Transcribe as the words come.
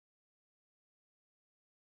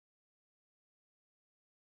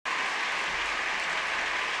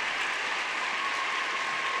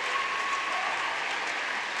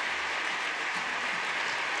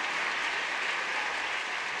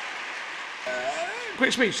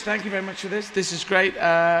quick speech. Thank you very much for this. This is great.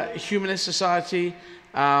 Humanist society.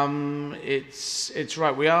 It's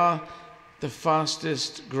right. We are the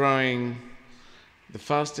fastest growing.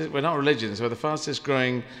 We're not religions. We're the fastest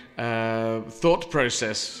growing thought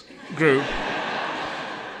process group.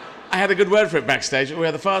 I had a good word for it backstage. We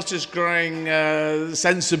are the fastest growing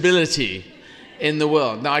sensibility in the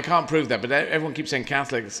world. Now, I can't prove that, but everyone keeps saying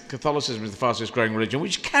Catholicism is the fastest growing religion,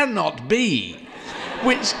 which cannot be.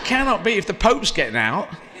 Which cannot be if the Pope's getting out.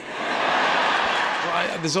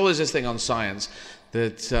 Well, there's always this thing on science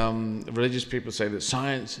that religious people say that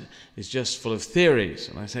science is just full of theories.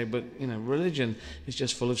 And I say, but, you know, religion is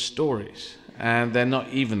just full of stories. And they're not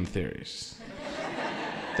even theories.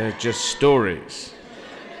 They're just stories.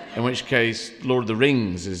 In which case, Lord of the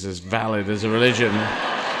Rings is as valid as a religion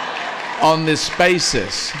on this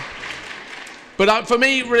basis. But for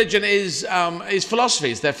me, religion is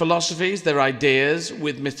philosophies. They're philosophies, they're ideas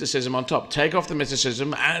with mysticism on top. Take off the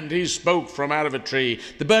mysticism, and he spoke from out of a tree.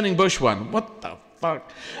 The burning bush one. What the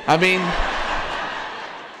fuck? I mean,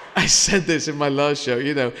 I said this in my last show,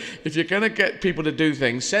 you know, if you're going to get people to do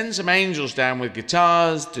things, send some angels down with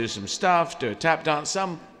guitars, do some stuff, do a tap dance,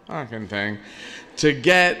 some fucking thing, to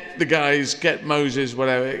get the guys, get Moses,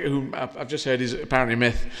 whatever, who I've just heard is apparently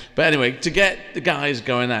myth. But anyway, to get the guys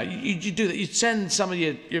going out, you do that. You send some of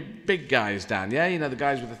your big guys down, yeah? You know, the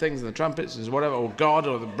guys with the things and the trumpets and whatever, or God,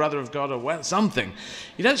 or the brother of God, or something.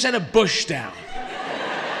 You don't send a bush down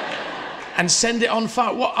and send it on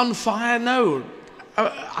fire. What, on fire? No.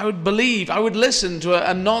 I would listen to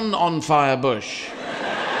a non-on-fire bush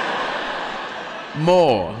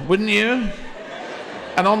more, wouldn't you?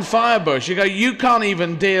 An on-fire bush. You go, you can't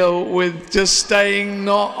even deal with just staying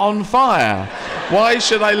not on fire. Why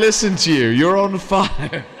should I listen to you? You're on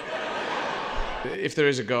fire. If there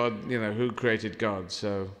is a God, you know, who created God?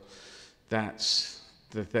 So that's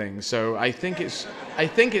the thing. So I think it's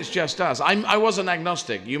just us. I was an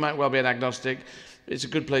agnostic. You might well be an agnostic. It's a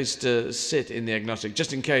good place to sit in the agnostic,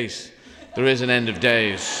 just in case there is an end of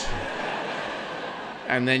days.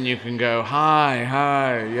 And then you can go,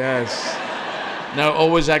 hi, yes. No,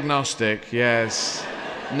 always agnostic, yes.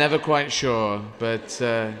 Never quite sure, but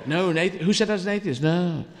no, who said I was an atheist?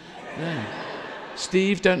 No.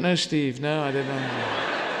 Steve, don't know Steve. No, I don't know.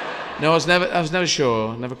 No, I was never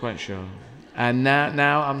sure, never quite sure. And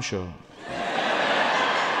now I'm sure.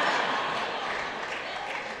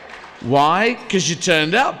 Why? Because you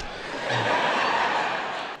turned up.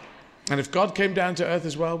 And if God came down to earth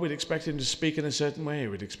as well, we'd expect him to speak in a certain way.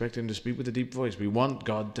 We'd expect him to speak with a deep voice. We want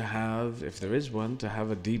God to have, if there is one, to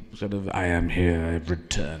have a deep sort of, I am here, I have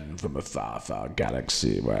returned from a far, far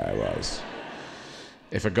galaxy where I was.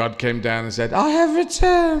 If a God came down and said, I have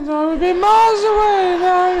returned, I would be miles away,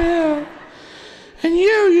 now I'm here. And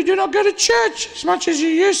you do not go to church as much as you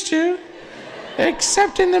used to,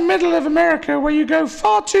 except in the middle of America where you go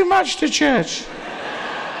far too much to church.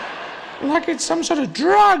 Like it's some sort of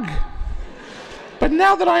drug. But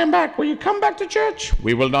now that I am back, will you come back to church?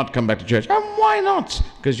 We will not come back to church. And why not?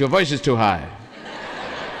 Because your voice is too high.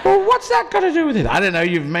 Well, what's that got to do with it? I don't know,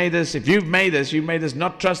 you've made us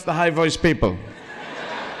not trust the high-voiced people.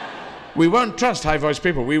 We won't trust high-voiced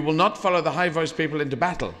people. We will not follow the high-voiced people into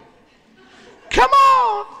battle. Come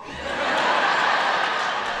on!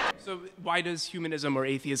 So why does humanism or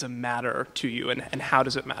atheism matter to you, and how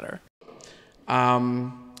does it matter?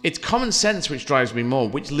 It's common sense which drives me more,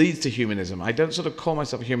 which leads to humanism. I don't sort of call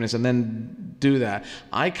myself a humanist and then do that.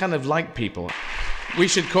 I kind of like people. We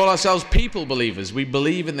should call ourselves people believers. We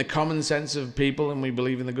believe in the common sense of people, and we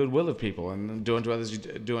believe in the goodwill of people, and do unto others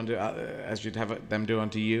as you'd have them do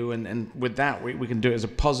unto you. And with that, we can do it as a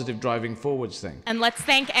positive driving forwards thing. And let's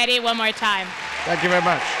thank Eddie one more time. Thank you very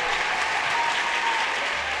much.